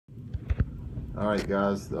Alright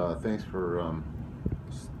guys, thanks for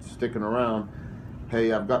sticking around.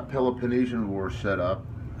 Hey, I've got Peloponnesian War set up.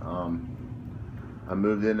 I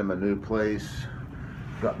moved into my new place,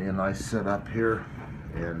 got me a nice setup here,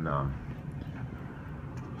 and I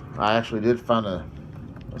actually did find a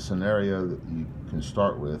scenario that you can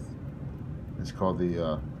start with. It's called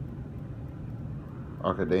the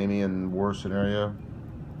Archidamian War scenario.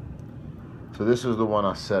 So this is the one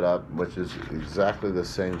I set up, which is exactly the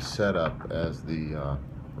same setup as the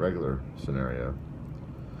regular scenario,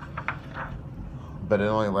 but it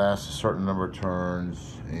only lasts a certain number of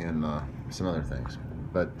turns and some other things.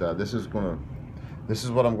 But this is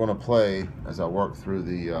what I'm going to play as I work through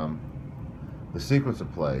the sequence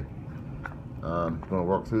of play. I'm going to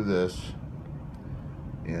work through this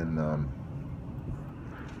and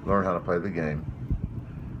learn how to play the game.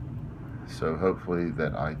 So hopefully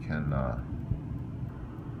that I can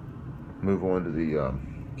move on to the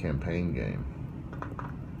campaign game.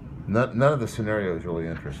 None of the scenarios really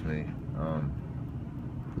interest me.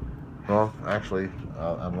 Well, actually,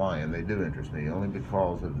 I'm lying. They do interest me, only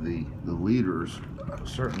because of the leaders.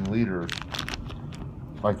 Certain leaders,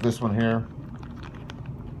 like this one here,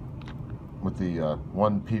 with the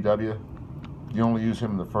 1 PW, you only use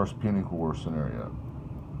him in the first Punic War scenario.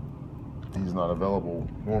 He's not available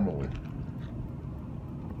normally.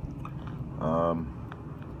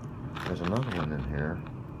 There's another one in here.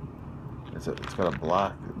 It's got a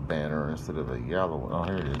black banner instead of a yellow one. Oh,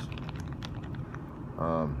 here it is.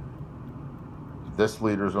 This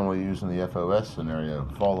leader is only used in the FOS scenario,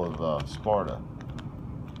 Fall of Sparta.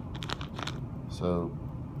 So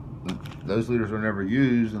those leaders are never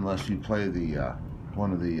used unless you play the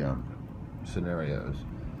one of the scenarios.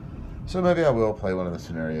 So maybe I will play one of the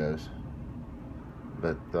scenarios.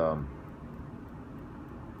 But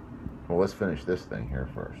well, let's finish this thing here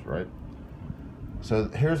first, right? So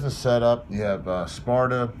here's the setup. You have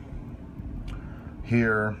Sparta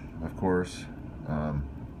here, of course,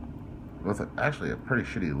 with actually a pretty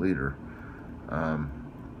shitty leader,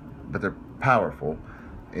 but they're powerful,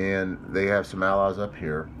 and they have some allies up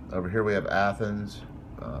here. Over here we have Athens,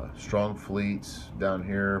 strong fleets down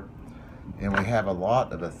here, and we have a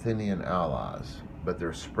lot of Athenian allies, but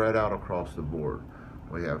they're spread out across the board.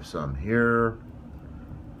 We have some here,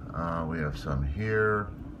 we have some here,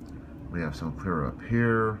 we have some clear up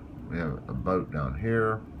here, we have a boat down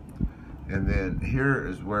here, and then here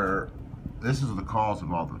is where, this is the cause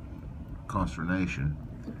of all the consternation.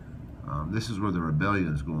 This is where the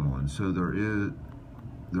rebellion is going on. So there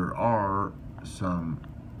are some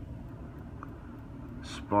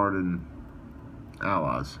Spartan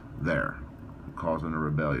allies there causing a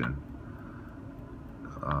rebellion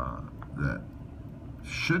that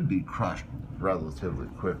should be crushed relatively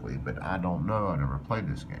quickly, but I don't know. I never played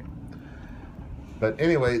this game. But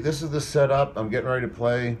anyway, this is the setup. I'm getting ready to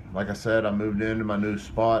play. Like I said, I moved into my new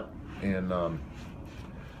spot, and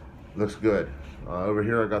looks good. Over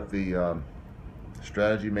here I got the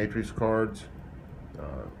strategy matrix cards,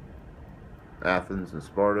 Athens and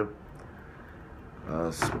Sparta.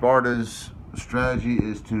 Sparta's strategy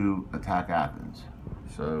is to attack Athens.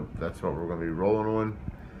 So that's what we're going to be rolling on.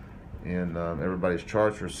 And everybody's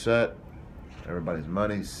charts are set, everybody's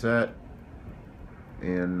money's set,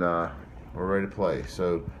 and we're ready to play.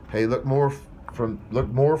 So hey, look more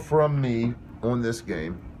from me on this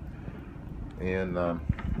game, and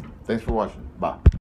thanks for watching. Bye.